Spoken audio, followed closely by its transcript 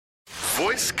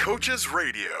Voice Coaches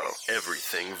Radio.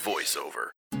 Everything voiceover.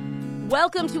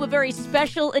 Welcome to a very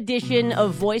special edition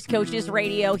of Voice Coaches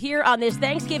Radio here on this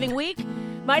Thanksgiving week.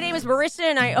 My name is Marissa,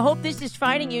 and I hope this is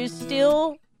finding you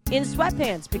still in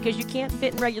sweatpants because you can't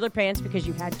fit in regular pants because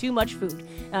you've had too much food.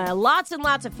 Lots and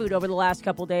lots of food over the last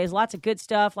couple days. Lots of good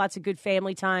stuff, lots of good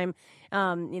family time,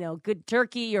 good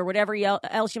turkey or whatever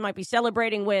else you might be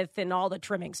celebrating with and all the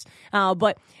trimmings.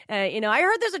 But I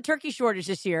heard there's a turkey shortage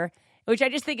this year, which I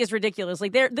just think is ridiculous.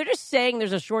 Like they're just saying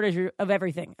there's a shortage of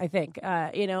everything, I think.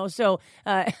 So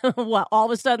what? All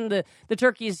of a sudden the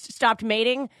turkeys stopped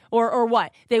mating or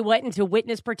what? They went into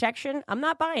witness protection? I'm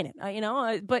not buying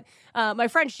it, But my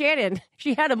friend Shannon,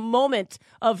 she had a moment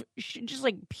of just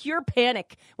like pure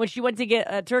panic when she went to get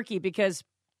a turkey because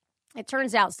it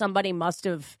turns out somebody must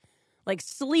have like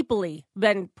sleepily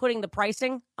been putting the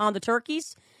pricing on the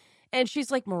turkeys. And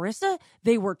she's like, Marissa,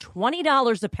 they were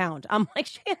 $20 a pound. I'm like,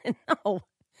 Shannon, no,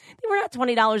 they were not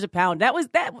 $20 a pound. That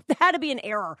had to be an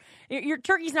error. Your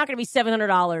turkey's not going to be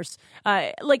 $700.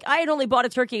 I had only bought a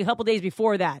turkey a couple days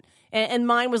before that, and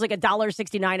mine was like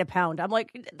 $1.69 a pound. I'm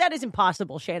like, that is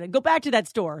impossible, Shannon. Go back to that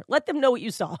store. Let them know what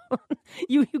you saw.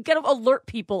 You got to alert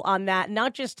people on that,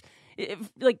 not just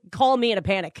call me in a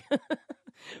panic.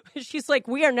 She's like,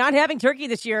 we are not having turkey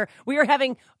this year. We are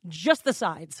having just the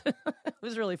sides. It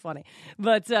was really funny.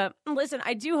 But listen,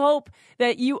 I do hope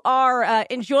that you are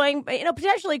enjoying,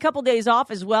 potentially a couple days off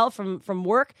as well from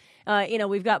work.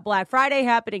 We've got Black Friday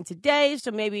happening today. So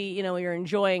maybe, you're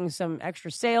enjoying some extra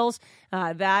sales.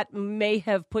 That may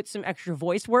have put some extra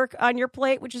voice work on your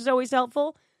plate, which is always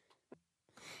helpful.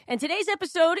 And today's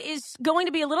episode is going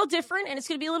to be a little different, and it's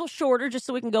going to be a little shorter just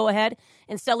so we can go ahead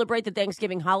and celebrate the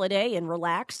Thanksgiving holiday and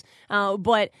relax.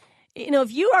 But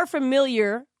if you are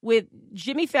familiar with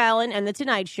Jimmy Fallon and The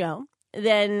Tonight Show,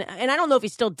 then, and I don't know if he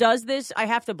still does this. I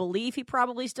have to believe he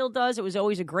probably still does. It was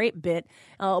always a great bit.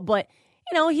 But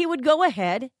he would go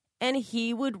ahead and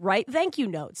he would write thank you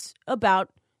notes about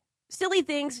silly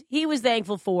things he was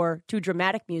thankful for to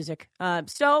dramatic music.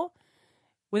 So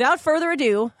without further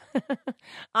ado,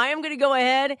 I am going to go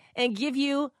ahead and give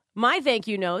you my thank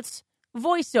you notes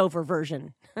voiceover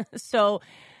version. So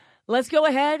let's go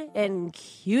ahead and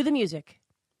cue the music.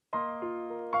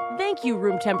 Thank you,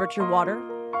 room temperature water,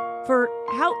 for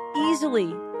how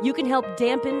easily you can help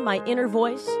dampen my inner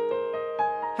voice,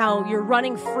 how you're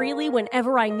running freely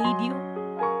whenever I need you,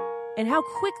 and how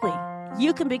quickly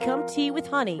you can become tea with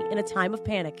honey in a time of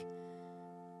panic.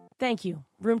 Thank you,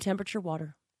 room temperature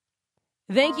water.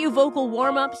 Thank you, vocal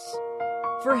warm-ups,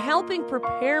 for helping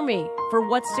prepare me for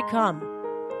what's to come,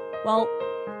 while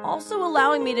also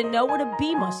allowing me to know what a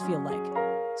bee must feel like.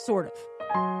 Sort of.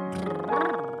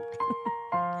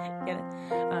 Get it?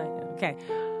 Okay.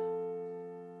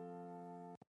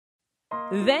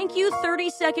 Thank you,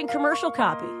 30-second commercial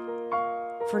copy,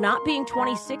 for not being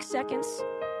 26 seconds,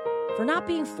 for not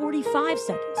being 45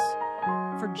 seconds,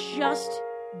 for just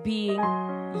being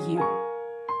you.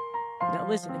 Now,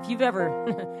 listen, if you've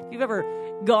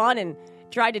ever gone and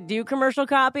tried to do commercial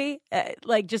copy,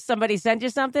 just somebody sent you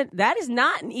something, that is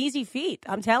not an easy feat.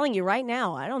 I'm telling you right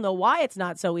now. I don't know why it's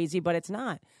not so easy, but it's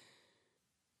not.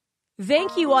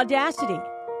 Thank you, Audacity,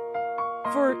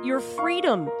 for your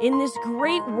freedom in this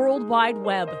great World Wide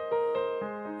Web,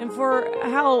 and for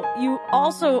how you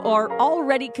also are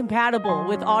already compatible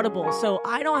with Audible, so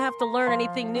I don't have to learn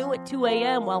anything new at 2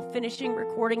 a.m. while finishing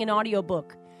recording an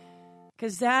audiobook,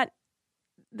 because that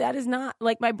is not,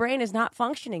 my brain is not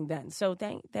functioning then. So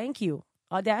thank you,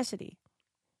 Audacity.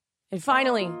 And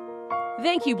finally,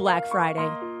 thank you, Black Friday,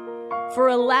 for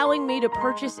allowing me to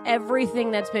purchase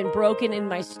everything that's been broken in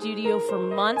my studio for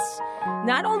months,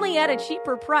 not only at a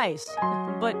cheaper price,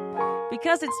 but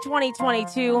because it's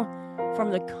 2022,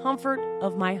 from the comfort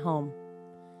of my home.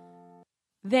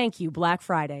 Thank you, Black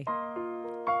Friday.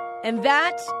 And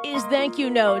that is Thank You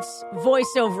Notes,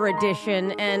 voiceover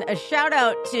edition, and a shout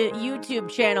out to YouTube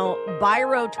channel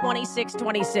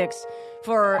Byro2626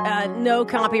 for no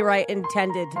copyright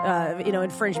intended,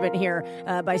 infringement here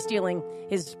by stealing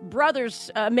his brother's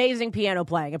amazing piano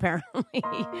playing, apparently.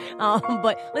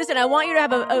 But listen, I want you to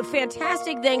have a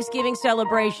fantastic Thanksgiving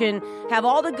celebration, have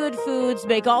all the good foods,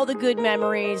 make all the good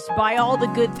memories, buy all the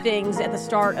good things at the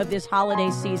start of this holiday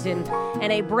season.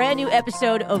 And a brand new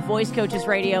episode of Voice Coaches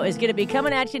Radio is going to be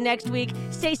coming at you next week.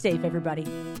 Stay safe, everybody.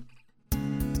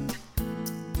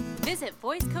 Visit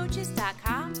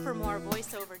voicecoaches.com for more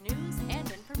voiceover news and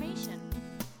information.